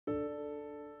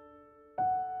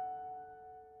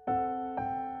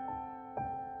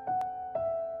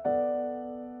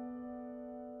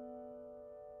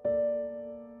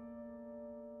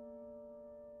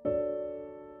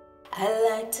I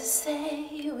like to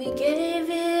say we gave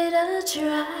it a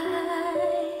try.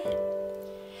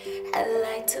 I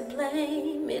like to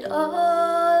blame it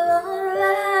all on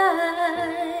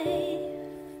life.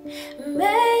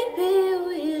 Maybe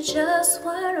we just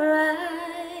weren't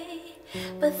right,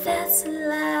 but that's a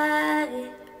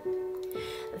lie.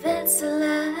 That's a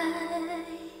lie.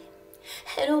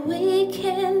 And we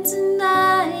can't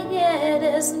deny it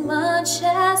as much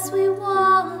as we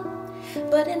want,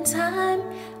 but in time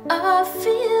our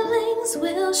feelings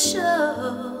will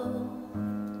show.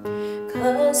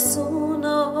 'Cause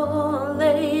sooner or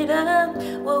later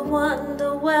we'll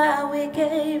wonder why we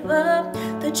gave up.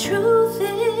 The truth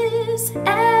is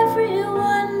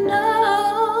everyone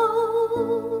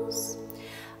knows.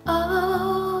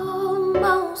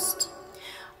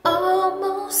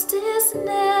 Almost is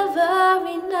never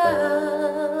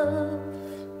enough.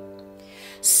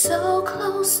 So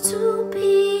close to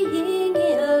being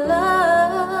in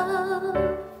love.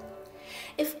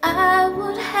 If I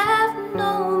would have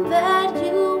known that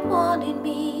you wanted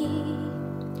me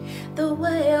the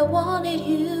way I wanted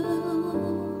you,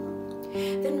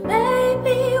 then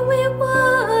maybe we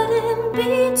wouldn't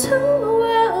be two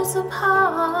worlds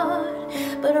apart,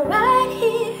 but right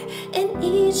here in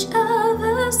each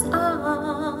other's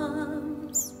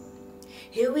arms.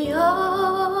 Here we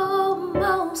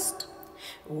almost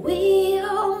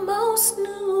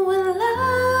knew what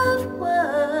love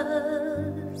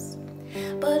was,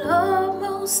 but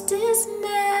almost is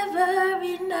never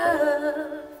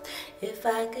enough. If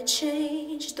I could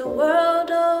change the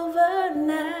world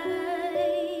overnight,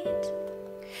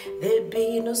 there'd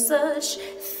be no such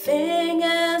thing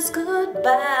as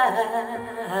goodbye.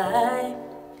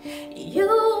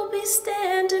 You'll be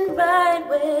standing right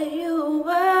where you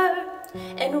were,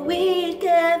 and we'd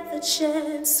get the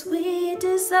chance we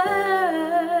deserve.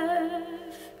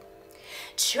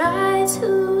 Try to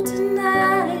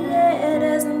deny it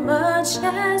as much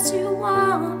as you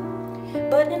want,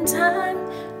 but in time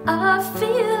our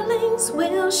feelings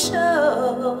will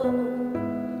show.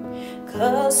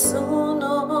 'Cause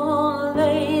sooner or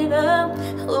later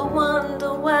we'll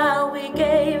wonder why we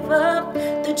gave up.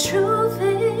 The truth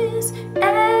is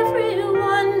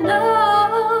everyone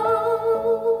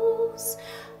knows.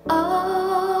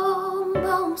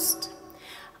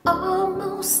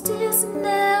 Almost is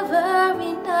never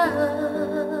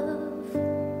enough.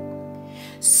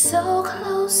 So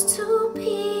close to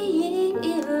being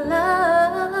in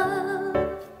love.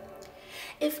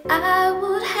 If I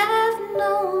would have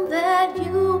known that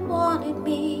you wanted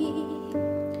me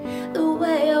the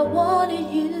way I wanted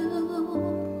you,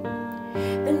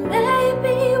 then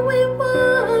maybe we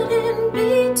wouldn't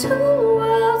be two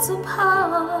worlds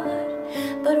apart,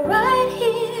 but right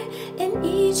here in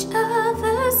each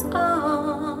other's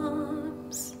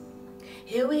arms.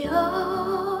 Here we are.